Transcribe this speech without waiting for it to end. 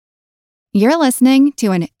You're listening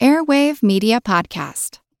to an Airwave Media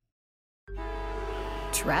Podcast.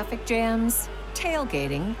 Traffic jams,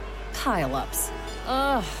 tailgating, pile-ups.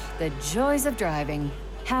 Ugh, the joys of driving.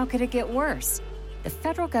 How could it get worse? The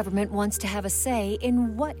federal government wants to have a say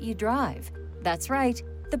in what you drive. That's right.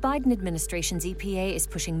 The Biden administration's EPA is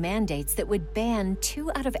pushing mandates that would ban 2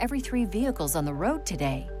 out of every 3 vehicles on the road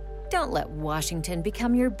today. Don't let Washington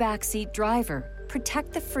become your backseat driver.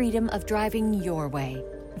 Protect the freedom of driving your way.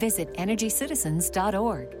 Visit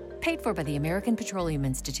EnergyCitizens.org. Paid for by the American Petroleum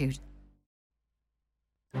Institute.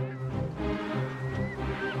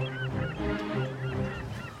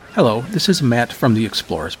 Hello, this is Matt from the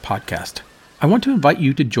Explorers Podcast. I want to invite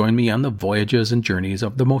you to join me on the voyages and journeys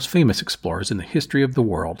of the most famous explorers in the history of the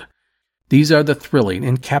world. These are the thrilling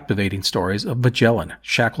and captivating stories of Magellan,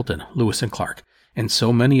 Shackleton, Lewis and Clark, and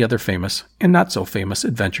so many other famous and not so famous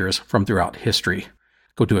adventurers from throughout history.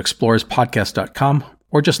 Go to explorerspodcast.com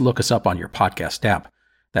or just look us up on your podcast app.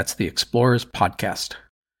 That's the Explorers Podcast.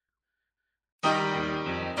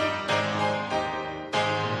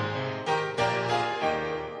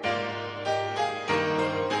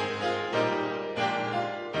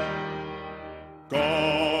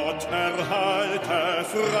 Gott erhalte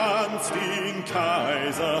Franz den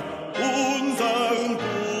Kaiser, unseren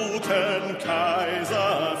guten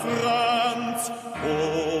Kaiser Franz,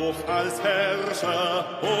 hoch als Herrscher,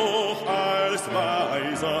 hoch als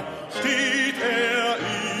Weiser, steht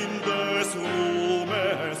in des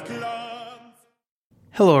Ruhmes Glanz.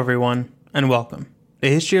 Hello everyone, and welcome. The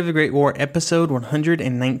History of the Great War, episode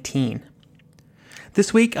 119.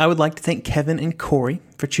 This week, I would like to thank Kevin and Corey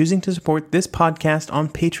for choosing to support this podcast on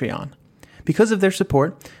Patreon. Because of their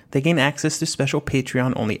support, they gain access to special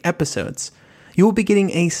Patreon-only episodes. You will be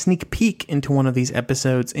getting a sneak peek into one of these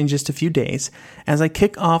episodes in just a few days, as I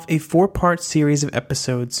kick off a 4-part series of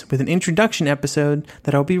episodes with an introduction episode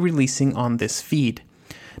that I'll be releasing on this feed.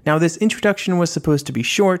 Now, this introduction was supposed to be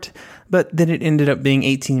short, but then it ended up being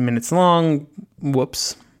 18 minutes long.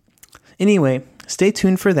 Whoops. Anyway, stay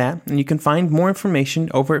tuned for that, and you can find more information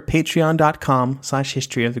over at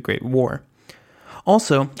patreon.com/history of the Great War.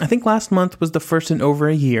 Also, I think last month was the first in over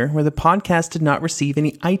a year where the podcast did not receive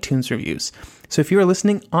any iTunes reviews. So if you are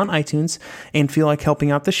listening on iTunes and feel like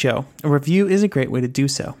helping out the show, a review is a great way to do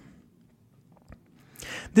so.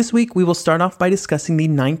 This week, we will start off by discussing the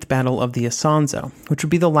 9th Battle of the Isonzo, which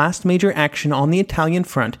would be the last major action on the Italian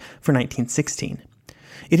front for 1916.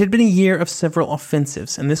 It had been a year of several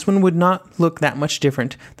offensives, and this one would not look that much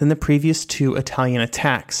different than the previous 2 Italian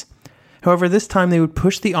attacks. However, this time they would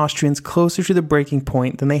push the Austrians closer to the breaking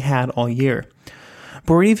point than they had all year.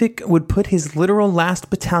 Borevik would put his literal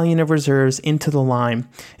last battalion of reserves into the line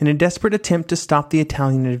in a desperate attempt to stop the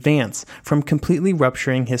Italian advance from completely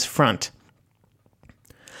rupturing his front.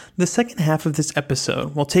 The second half of this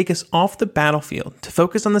episode will take us off the battlefield to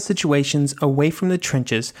focus on the situations away from the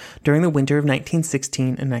trenches during the winter of 1916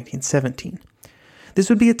 and 1917. This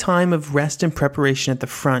would be a time of rest and preparation at the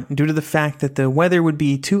front due to the fact that the weather would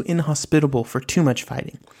be too inhospitable for too much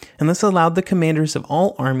fighting, and this allowed the commanders of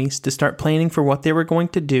all armies to start planning for what they were going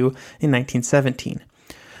to do in 1917.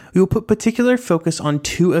 We will put particular focus on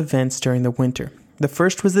 2 events during the winter. The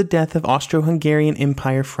first was the death of Austro-Hungarian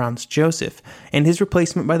Empire Franz Joseph, and his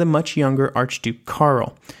replacement by the much younger Archduke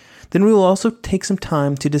Karl. Then we will also take some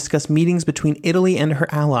time to discuss meetings between Italy and her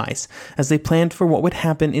allies, as they planned for what would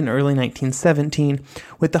happen in early 1917,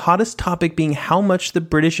 with the hottest topic being how much the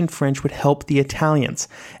British and French would help the Italians,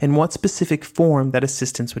 and what specific form that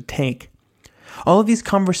assistance would take. All of these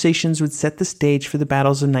conversations would set the stage for the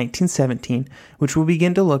battles of 1917, which we'll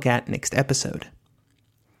begin to look at next episode.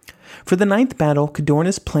 For the 9th battle,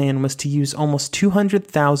 Cadorna's plan was to use almost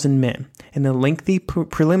 200,000 men in a lengthy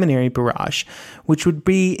preliminary barrage, which would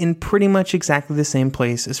be in pretty much exactly the same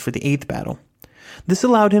place as for the 8th battle. This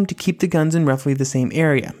allowed him to keep the guns in roughly the same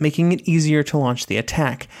area, making it easier to launch the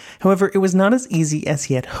attack. However, it was not as easy as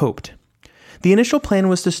he had hoped. The initial plan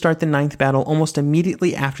was to start the 9th battle almost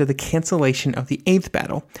immediately after the cancellation of the 8th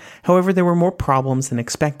battle. However, there were more problems than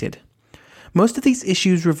expected. Most of these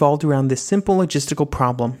issues revolved around this simple logistical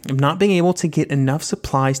problem of not being able to get enough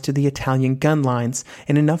supplies to the Italian gun lines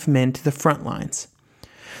and enough men to the front lines.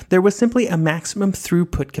 There was simply a maximum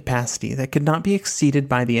throughput capacity that could not be exceeded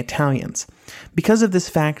by the Italians. Because of this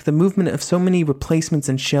fact, the movement of so many replacements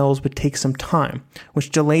and shells would take some time, which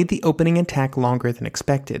delayed the opening attack longer than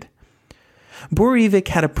expected. Borevik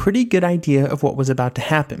had a pretty good idea of what was about to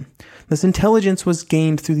happen. This intelligence was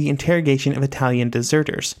gained through the interrogation of Italian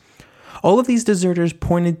deserters. All of these deserters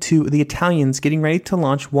pointed to the Italians getting ready to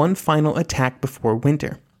launch one final attack before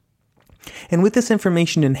winter. And with this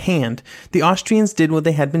information in hand, the Austrians did what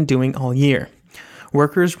they had been doing all year.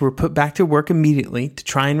 Workers were put back to work immediately to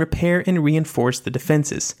try and repair and reinforce the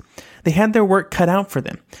defenses. They had their work cut out for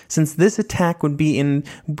them, since this attack would be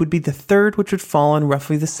the third which would fall on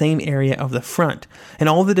roughly the same area of the front, and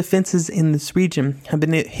all the defenses in this region had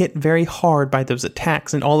been hit very hard by those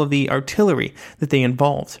attacks and all of the artillery that they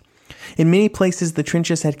involved. In many places, the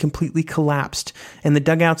trenches had completely collapsed, and the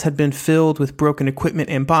dugouts had been filled with broken equipment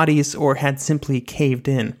and bodies, or had simply caved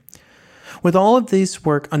in. With all of this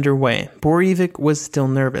work underway, Borevik was still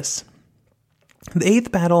nervous. The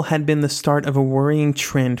 8th battle had been the start of a worrying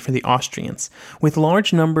trend for the Austrians, with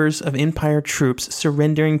large numbers of Empire troops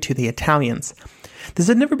surrendering to the Italians. This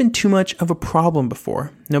had never been too much of a problem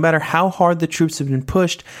before. No matter how hard the troops had been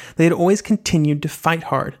pushed, they had always continued to fight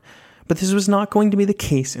hard. But this was not going to be the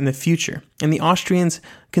case in the future, and the Austrians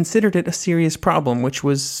considered it a serious problem, which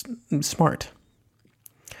was smart.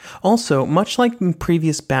 Also, much like in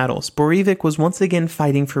previous battles, Borevik was once again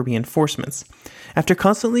fighting for reinforcements. After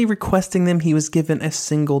constantly requesting them, he was given a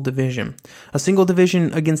single division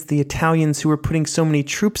against the Italians who were putting so many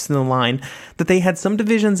troops in the line that they had some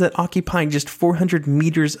divisions that occupied just 400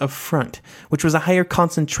 meters of front, which was a higher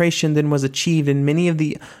concentration than was achieved in many of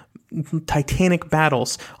the titanic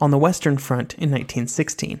battles on the Western Front in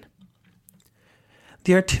 1916.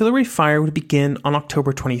 The artillery fire would begin on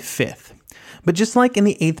October 25th. But just like in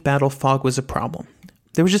the 8th battle, fog was a problem.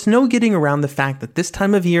 There was just no getting around the fact that this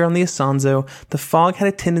time of year on the Isonzo, the fog had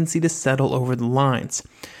a tendency to settle over the lines.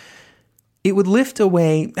 It would lift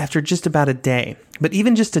away after just about a day, but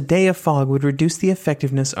even just a day of fog would reduce the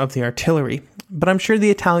effectiveness of the artillery. But I'm sure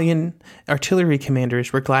the Italian artillery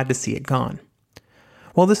commanders were glad to see it gone.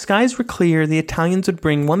 While the skies were clear, the Italians would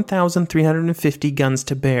bring 1,350 guns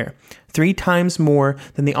to bear, 3 times more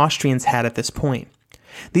than the Austrians had at this point.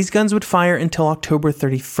 These guns would fire until October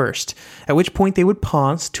 31st, at which point they would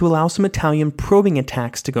pause to allow some Italian probing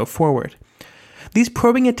attacks to go forward. These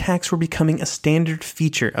probing attacks were becoming a standard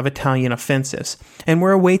feature of Italian offensives, and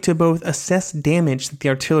were a way to both assess damage that the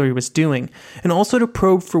artillery was doing, and also to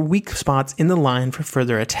probe for weak spots in the line for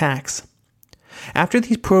further attacks. After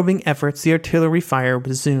these probing efforts, the artillery fire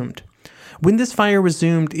resumed. When this fire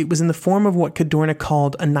resumed, it was in the form of what Cadorna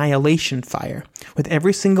called annihilation fire, with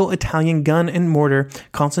every single Italian gun and mortar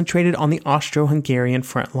concentrated on the Austro-Hungarian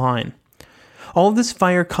front line. All of this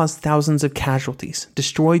fire caused thousands of casualties,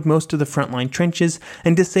 destroyed most of the frontline trenches,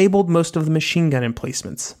 and disabled most of the machine gun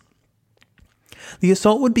emplacements. The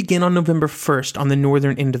assault would begin on November 1st on the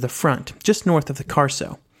northern end of the front, just north of the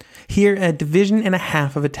Carso. Here, a division and a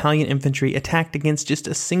half of Italian infantry attacked against just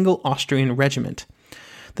a single Austrian regiment.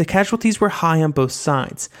 The casualties were high on both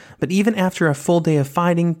sides, but even after a full day of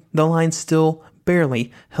fighting, the line still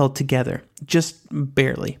barely held together. Just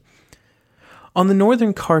barely. On the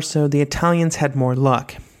northern Carso, the Italians had more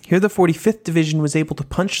luck. Here the 45th Division was able to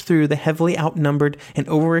punch through the heavily outnumbered and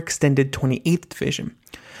overextended 28th Division.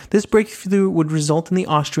 This breakthrough would result in the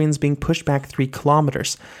Austrians being pushed back 3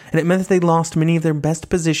 kilometers, and it meant that they lost many of their best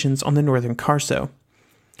positions on the northern Carso.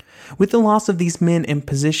 With the loss of these men and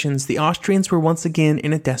positions, the Austrians were once again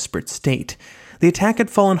in a desperate state. The attack had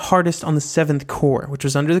fallen hardest on the 7th Corps, which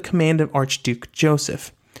was under the command of Archduke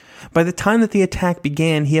Joseph. By the time that the attack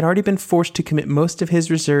began, he had already been forced to commit most of his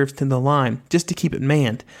reserves to the line, just to keep it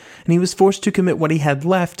manned, and he was forced to commit what he had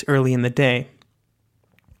left early in the day.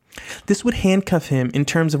 This would handcuff him in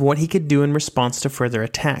terms of what he could do in response to further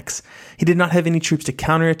attacks. He did not have any troops to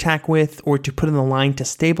counterattack with, or to put in the line to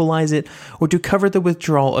stabilize it, or to cover the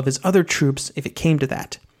withdrawal of his other troops if it came to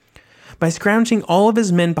that. By scrounging all of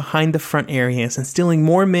his men behind the front areas and stealing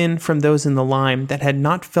more men from those in the line that had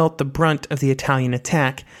not felt the brunt of the Italian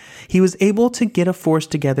attack, he was able to get a force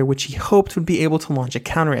together which he hoped would be able to launch a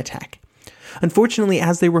counterattack. Unfortunately,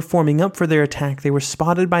 as they were forming up for their attack, they were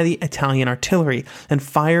spotted by the Italian artillery, and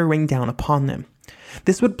fire rained down upon them.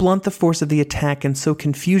 This would blunt the force of the attack and sow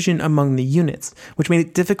confusion among the units, which made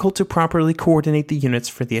it difficult to properly coordinate the units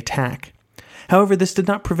for the attack. However, this did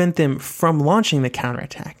not prevent them from launching the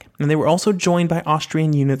counterattack, and they were also joined by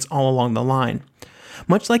Austrian units all along the line.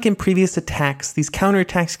 Much like in previous attacks, these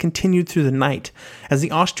counterattacks continued through the night, as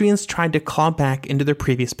the Austrians tried to claw back into their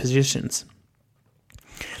previous positions.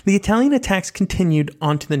 The Italian attacks continued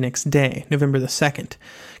on to the next day, November the 2nd.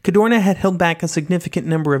 Cadorna had held back a significant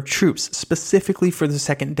number of troops specifically for the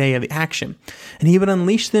second day of the action, and he would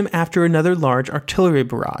unleash them after another large artillery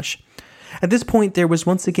barrage. At this point, there was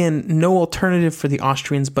once again no alternative for the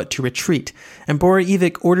Austrians but to retreat, and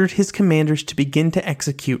Borevik ordered his commanders to begin to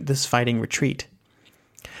execute this fighting retreat.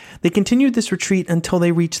 They continued this retreat until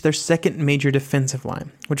they reached their second major defensive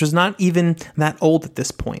line, which was not even that old at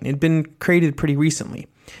this point. It had been created pretty recently.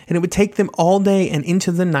 and it would take them all day and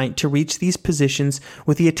into the night to reach these positions,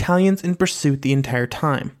 with the Italians in pursuit the entire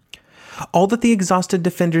time. All that the exhausted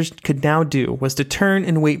defenders could now do was to turn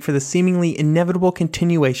and wait for the seemingly inevitable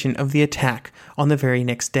continuation of the attack on the very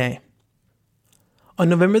next day. On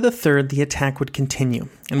November the 3rd, the attack would continue,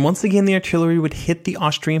 and once again the artillery would hit the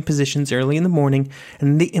Austrian positions early in the morning,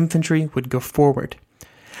 and the infantry would go forward.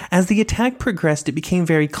 As the attack progressed, it became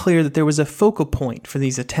very clear that there was a focal point for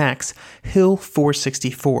these attacks, Hill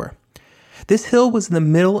 464. This hill was in the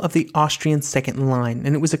middle of the Austrian second line,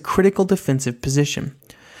 and it was a critical defensive position.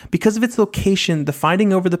 Because of its location, the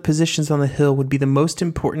fighting over the positions on the hill would be the most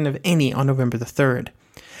important of any on November the 3rd.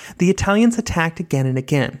 The Italians attacked again and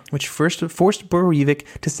again, which first forced Borovic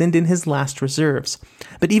to send in his last reserves.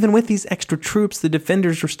 But even with these extra troops, the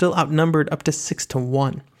defenders were still outnumbered up to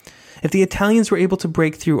 6-1. If the Italians were able to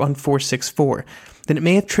break through on 464, then it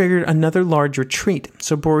may have triggered another large retreat,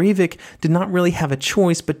 so Borovic did not really have a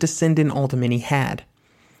choice but to send in all the men he had.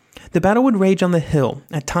 The battle would rage on the hill,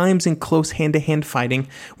 at times in close hand-to-hand fighting,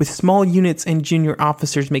 with small units and junior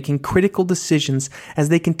officers making critical decisions as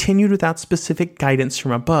they continued without specific guidance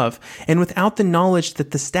from above, and without the knowledge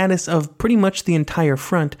that the status of pretty much the entire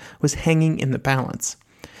front was hanging in the balance.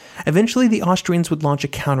 Eventually, the Austrians would launch a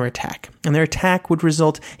counterattack, and their attack would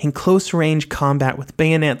result in close-range combat with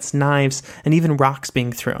bayonets, knives, and even rocks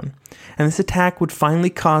being thrown. And this attack would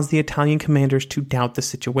finally cause the Italian commanders to doubt the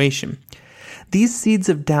situation. These seeds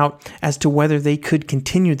of doubt as to whether they could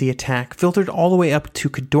continue the attack filtered all the way up to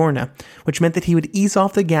Cadorna, which meant that he would ease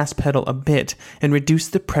off the gas pedal a bit and reduce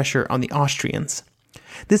the pressure on the Austrians.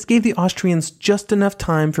 This gave the Austrians just enough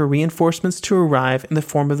time for reinforcements to arrive in the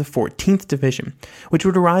form of the 14th Division, which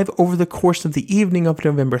would arrive over the course of the evening of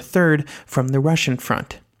November 3rd from the Russian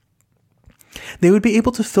front. They would be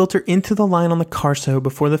able to filter into the line on the Carso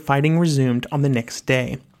before the fighting resumed on the next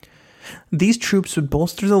day. These troops would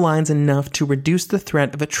bolster the lines enough to reduce the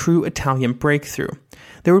threat of a true Italian breakthrough.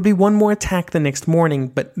 There would be one more attack the next morning,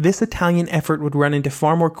 but this Italian effort would run into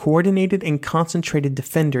far more coordinated and concentrated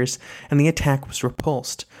defenders, and the attack was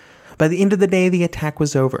repulsed. By the end of the day, the attack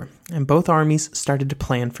was over, and both armies started to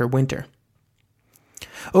plan for winter.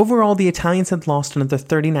 Overall, the Italians had lost another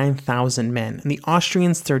 39,000 men, and the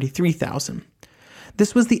Austrians 33,000.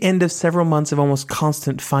 This was the end of several months of almost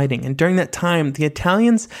constant fighting, and during that time, the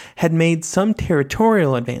Italians had made some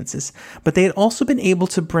territorial advances, but they had also been able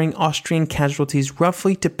to bring Austrian casualties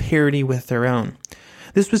roughly to parity with their own.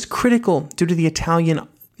 This was critical due to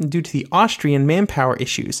the Austrian manpower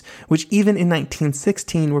issues, which even in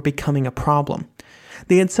 1916 were becoming a problem.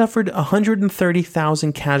 They had suffered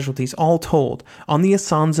 130,000 casualties all told on the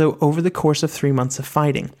Isonzo over the course of 3 months of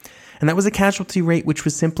fighting, and that was a casualty rate which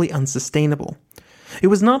was simply unsustainable. It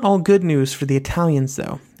was not all good news for the Italians,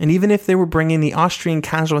 though, and even if they were bringing the Austrian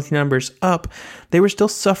casualty numbers up, they were still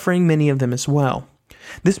suffering many of them as well.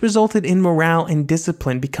 This resulted in morale and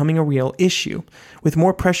discipline becoming a real issue, with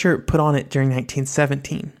more pressure put on it during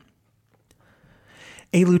 1917.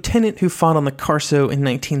 A lieutenant who fought on the Carso in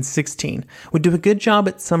 1916 would do a good job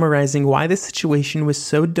at summarizing why the situation was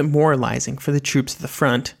so demoralizing for the troops at the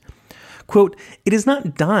front. Quote, "It is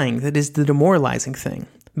not dying that is the demoralizing thing,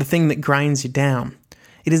 the thing that grinds you down.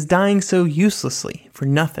 It is dying so uselessly, for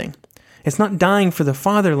nothing. It's not dying for the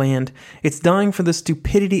fatherland, it's dying for the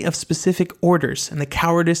stupidity of specific orders and the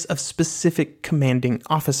cowardice of specific commanding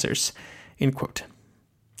officers." End quote.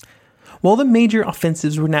 While the major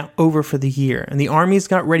offensives were now over for the year and the armies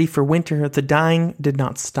got ready for winter, the dying did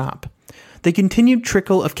not stop. The continued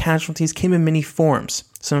trickle of casualties came in many forms,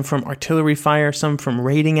 some from artillery fire, some from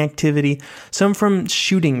raiding activity, some from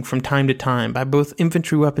shooting from time to time by both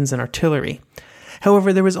infantry weapons and artillery.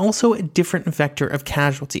 However, there was also a different vector of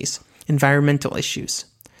casualties, environmental issues.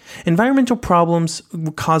 Environmental problems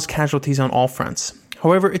caused casualties on all fronts.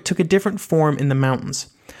 However, it took a different form in the mountains.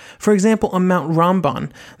 For example, on Mount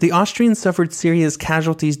Rambon, the Austrians suffered serious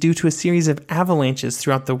casualties due to a series of avalanches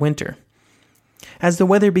throughout the winter. As the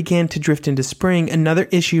weather began to drift into spring, another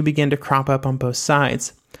issue began to crop up on both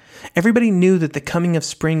sides. Everybody knew that the coming of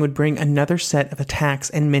spring would bring another set of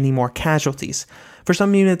attacks and many more casualties. For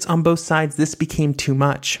some units on both sides, this became too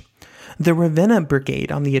much. The Ravenna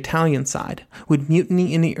Brigade on the Italian side would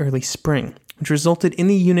mutiny in the early spring, which resulted in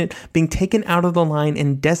the unit being taken out of the line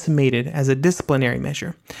and decimated as a disciplinary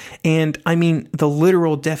measure. And I mean the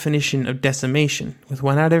literal definition of decimation, with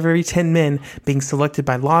 1 out of every 10 men being selected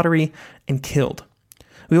by lottery and killed.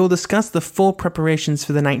 We will discuss the full preparations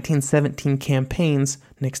for the 1917 campaigns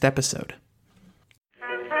next episode.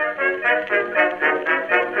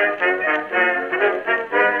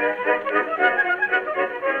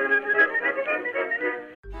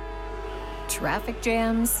 Traffic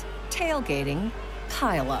jams, tailgating,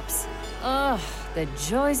 pile-ups. Ugh, the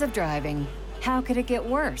joys of driving. How could it get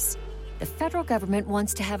worse? The federal government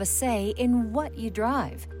wants to have a say in what you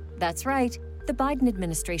drive. That's right. The Biden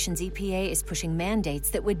administration's EPA is pushing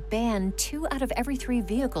mandates that would ban 2 out of every 3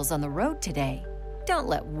 vehicles on the road today. Don't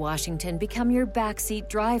let Washington become your backseat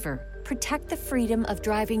driver. Protect the freedom of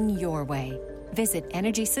driving your way. Visit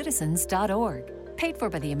EnergyCitizens.org. Paid for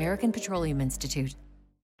by the American Petroleum Institute.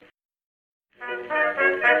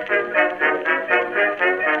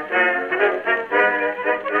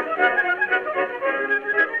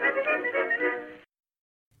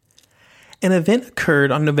 An event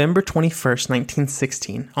occurred on November 21st,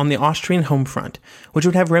 1916, on the Austrian home front, which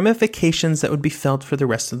would have ramifications that would be felt for the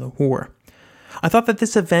rest of the war. I thought that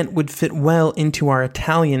this event would fit well into our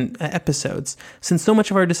Italian episodes, since so much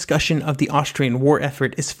of our discussion of the Austrian war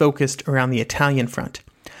effort is focused around the Italian front.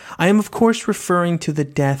 I am of course referring to the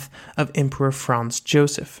death of Emperor Franz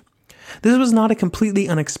Joseph. This was not a completely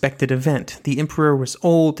unexpected event. The emperor was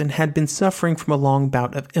old and had been suffering from a long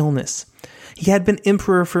bout of illness. He had been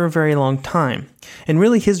emperor for a very long time, and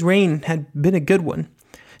really his reign had been a good one.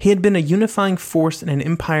 He had been a unifying force in an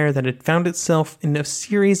empire that had found itself in a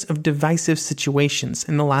series of divisive situations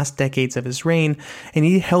in the last decades of his reign, and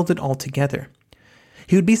he held it all together.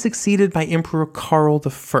 He would be succeeded by Emperor Karl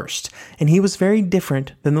I, and he was very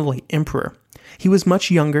different than the late emperor. He was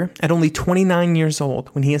much younger, at only 29 years old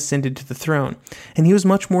when he ascended to the throne, and he was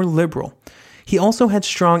much more liberal. He also had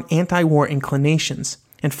strong anti-war inclinations,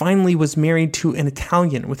 and finally was married to an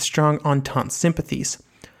Italian with strong Entente sympathies.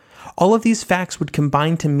 All of these facts would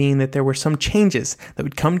combine to mean that there were some changes that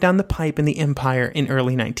would come down the pipe in the empire in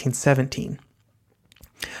early 1917.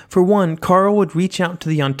 For one, Karl would reach out to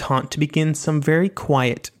the Entente to begin some very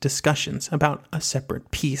quiet discussions about a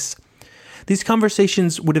separate peace. These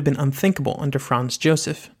conversations would have been unthinkable under Franz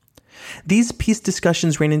Joseph. These peace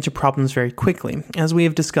discussions ran into problems very quickly, as we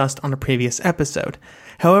have discussed on a previous episode.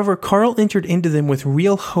 However, Karl entered into them with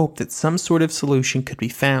real hope that some sort of solution could be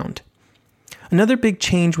found. Another big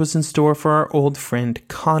change was in store for our old friend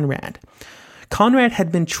Conrad. Conrad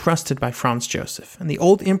had been trusted by Franz Joseph, and the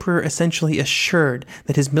old emperor essentially assured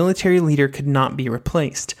that his military leader could not be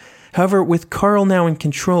replaced. However, with Karl now in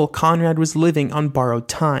control, Conrad was living on borrowed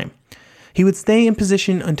time. He would stay in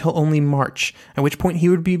position until only March, at which point he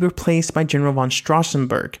would be replaced by General von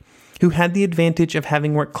Strassenberg, who had the advantage of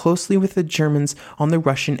having worked closely with the Germans on the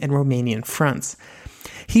Russian and Romanian fronts.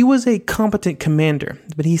 He was a competent commander,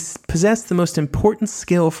 but he possessed the most important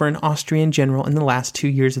skill for an Austrian general in the last 2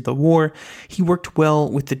 years of the war. He worked well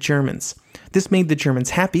with the Germans. This made the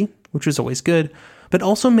Germans happy, which was always good, but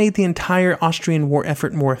also made the entire Austrian war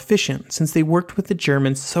effort more efficient, since they worked with the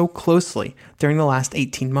Germans so closely during the last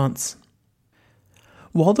 18 months.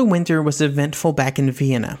 While the winter was eventful back in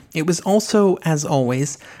Vienna, it was also, as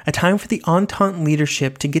always, a time for the Entente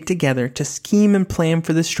leadership to get together to scheme and plan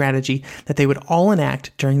for the strategy that they would all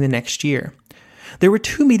enact during the next year. There were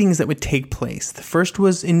 2 meetings that would take place. The first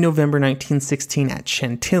was in November 1916 at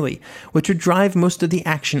Chantilly, which would drive most of the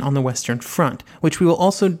action on the Western Front, which we will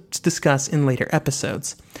also discuss in later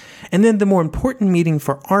episodes. And then the more important meeting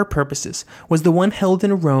for our purposes was the one held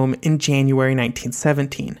in Rome in January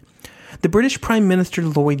 1917. The British Prime Minister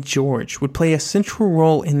Lloyd George would play a central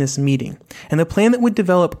role in this meeting, and the plan that would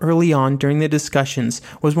develop early on during the discussions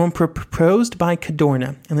was one proposed by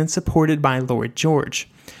Cadorna and then supported by Lloyd George.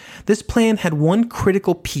 This plan had one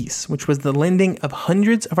critical piece, which was the lending of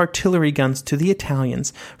hundreds of artillery guns to the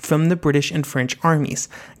Italians from the British and French armies,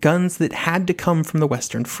 guns that had to come from the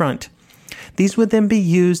Western Front. These would then be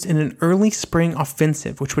used in an early spring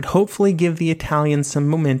offensive, which would hopefully give the Italians some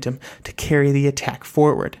momentum to carry the attack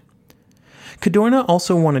forward. Cadorna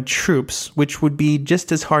also wanted troops, which would be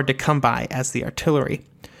just as hard to come by as the artillery.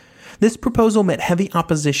 This proposal met heavy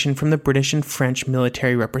opposition from the British and French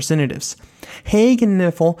military representatives. Haig and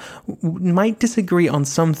Kniphel might disagree on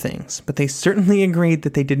some things, but they certainly agreed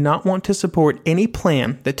that they did not want to support any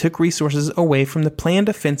plan that took resources away from the planned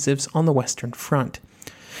offensives on the Western Front.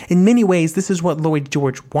 In many ways, this is what Lloyd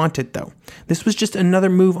George wanted, though. This was just another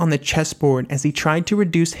move on the chessboard as he tried to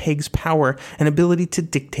reduce Haig's power and ability to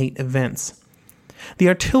dictate events. The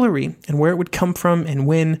artillery, and where it would come from and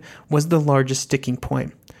when, was the largest sticking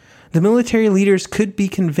point. The military leaders could be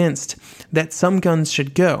convinced that some guns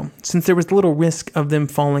should go, since there was little risk of them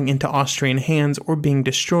falling into Austrian hands or being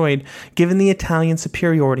destroyed, given the Italian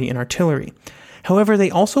superiority in artillery. However,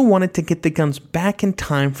 they also wanted to get the guns back in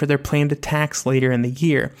time for their planned attacks later in the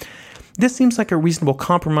year. This seems like a reasonable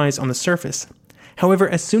compromise on the surface. However,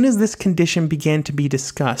 as soon as this condition began to be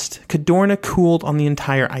discussed, Cadorna cooled on the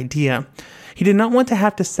entire idea. He did not want to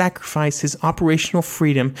have to sacrifice his operational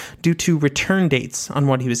freedom due to return dates on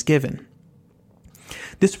what he was given.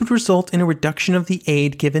 This would result in a reduction of the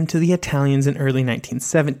aid given to the Italians in early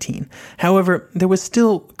 1917. However, there was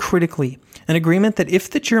still, critically, an agreement that if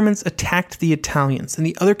the Germans attacked the Italians, then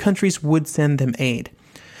the other countries would send them aid.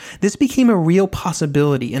 This became a real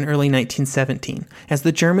possibility in early 1917, as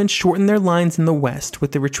the Germans shortened their lines in the west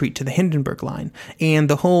with the retreat to the Hindenburg Line, and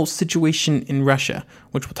the whole situation in Russia,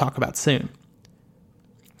 which we'll talk about soon.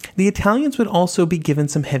 The Italians would also be given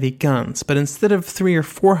some heavy guns, but instead of 300 or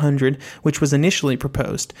 400, which was initially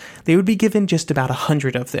proposed, they would be given just about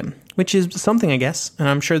 100 of them, which is something, I guess, and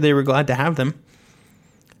I'm sure they were glad to have them.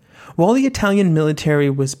 While the Italian military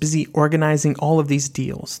was busy organizing all of these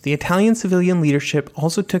deals, the Italian civilian leadership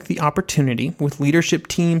also took the opportunity, with leadership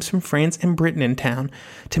teams from France and Britain in town,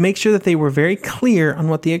 to make sure that they were very clear on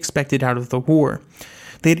what they expected out of the war.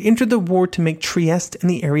 They had entered the war to make Trieste and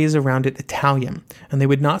the areas around it Italian, and they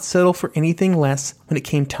would not settle for anything less when it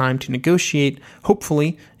came time to negotiate, hopefully,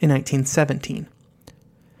 in 1917.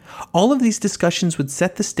 All of these discussions would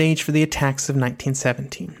set the stage for the attacks of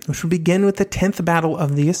 1917, which would begin with the 10th Battle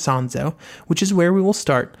of the Isonzo, which is where we will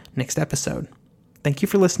start next episode. Thank you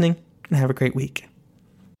for listening, and have a great week.